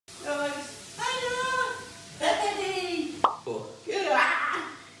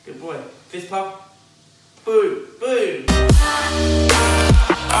fist pump. Boom, boom.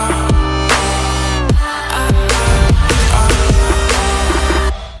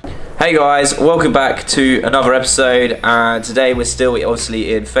 Hey guys, welcome back to another episode, and today we're still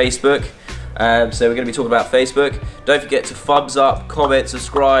obviously in Facebook. So we're going to be talking about Facebook. Don't forget to thumbs up, comment,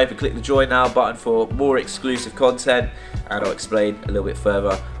 subscribe, and click the join now button for more exclusive content, and I'll explain a little bit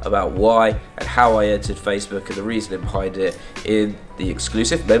further about why and how I entered Facebook and the reasoning behind it in the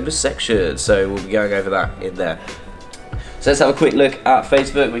exclusive members section. So we'll be going over that in there. So let's have a quick look at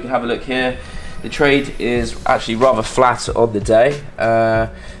Facebook. We can have a look here. The trade is actually rather flat on the day.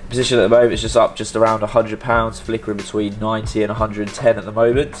 Position at the moment is just up just around £100, flickering between 90 and 110 at the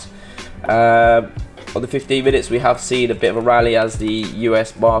moment. On the 15 minutes we have seen a bit of a rally as the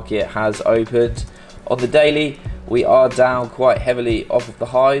US market has opened. On the daily we are down quite heavily off of the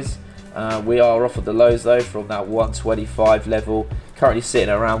highs. We are off of the lows though from that 125 level, currently sitting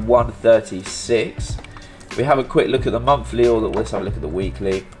around 136. We have a quick look at the monthly, or let's have a look at the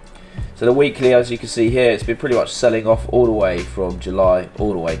weekly. So the weekly, as you can see here, it's been pretty much selling off all the way from July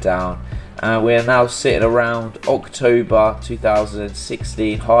all the way down. We are now sitting around October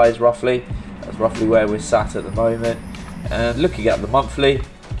 2016 highs roughly. That's roughly where we're sat at the moment. And looking at the monthly,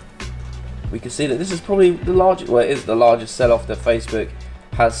 we can see that this is probably the largest, well, it is the largest sell-off that Facebook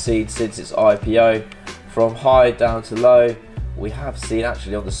has seen since its IPO. From high down to low, we have seen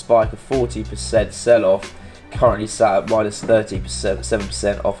actually on the spike a 40% sell-off. Currently sat at minus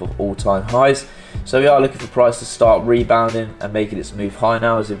 7% off of all-time highs. So we are looking for price to start rebounding and making its move high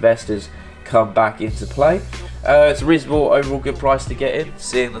now as investors come back into play. It's a reasonable overall good price to get in,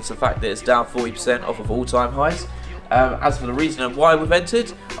 seeing that's the fact that it's down 40% off of all-time highs. As for the reason and why we've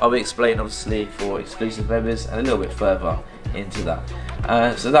entered, I'll be explaining obviously for exclusive members and a little bit further into that.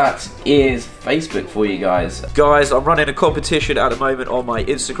 So that is Facebook for you guys. Guys, I'm running a competition at the moment on my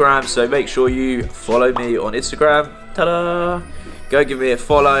Instagram, so make sure you follow me on Instagram. Ta-da! Go give me a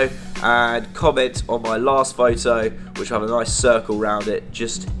follow and comment on my last photo, which will have a nice circle around it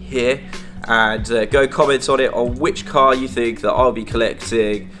just here. And go comment on it on which car you think that I'll be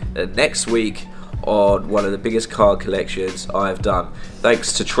collecting next week on one of the biggest car collections I've done,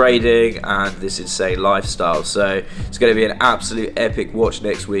 thanks to trading and this insane lifestyle. So it's going to be an absolute epic watch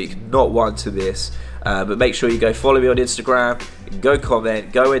next week, not one to miss. But make sure you go follow me on Instagram, go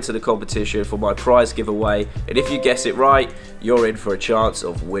comment, go into the competition for my prize giveaway, and if you guess it right, you're in for a chance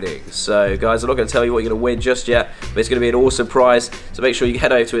of winning. So guys, I'm not going to tell you what you're going to win just yet, but it's going to be an awesome prize. So make sure you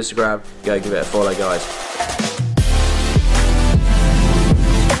head over to Instagram, go give it a follow, guys.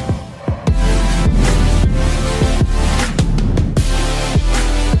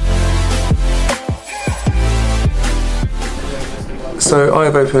 So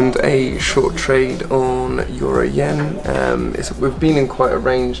I've opened a short trade on Euro Yen. We've been in quite a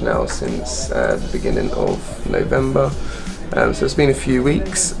range now since the beginning of November. So it's been a few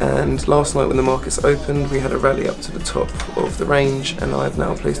weeks, and last night when the markets opened we had a rally up to the top of the range, and I've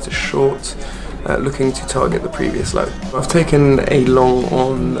now placed a short looking to target the previous low. I've taken a long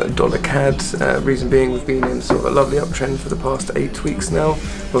on dollar CAD, reason being we've been in sort of a lovely uptrend for the past 8 weeks now.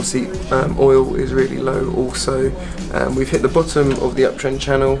 Obviously oil is really low also. We've hit the bottom of the uptrend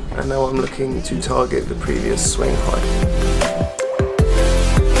channel, and now I'm looking to target the previous swing high.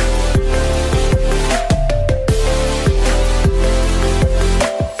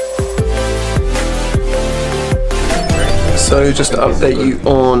 So just to update you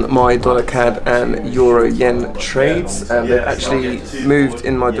on my dollar CAD and Euro Yen trades, they've actually moved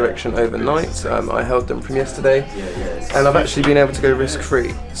in my direction overnight. I held them from yesterday, and I've actually been able to go risk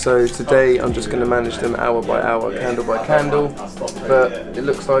free. So today I'm just going to manage them hour by hour, candle by candle, but it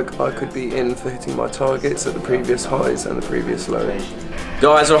looks like I could be in for hitting my targets at the previous highs and the previous lows.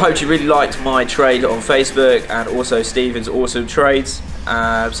 Guys, I hope you really liked my trade on Facebook and also Stephen's awesome trades.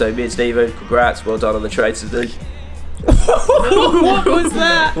 So me and Stephen, congrats, well done on the trades today. What was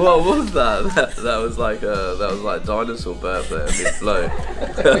that? What was that? That was like dinosaur burp there, mid flow.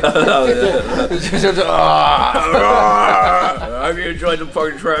 I hope you enjoyed the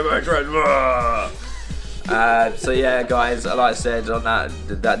fucking trade. So yeah, guys, like I said on that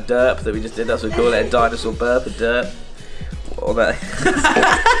derp that we just did, that's what we call it, a dinosaur burp, a derp. Or that.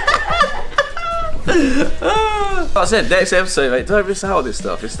 Like I said, next episode, mate, don't miss out on this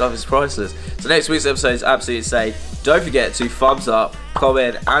stuff. This stuff is priceless. So next week's episode is absolutely insane. Don't forget to thumbs up,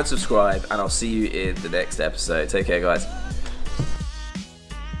 comment, and subscribe, and I'll see you in the next episode. Take care, guys.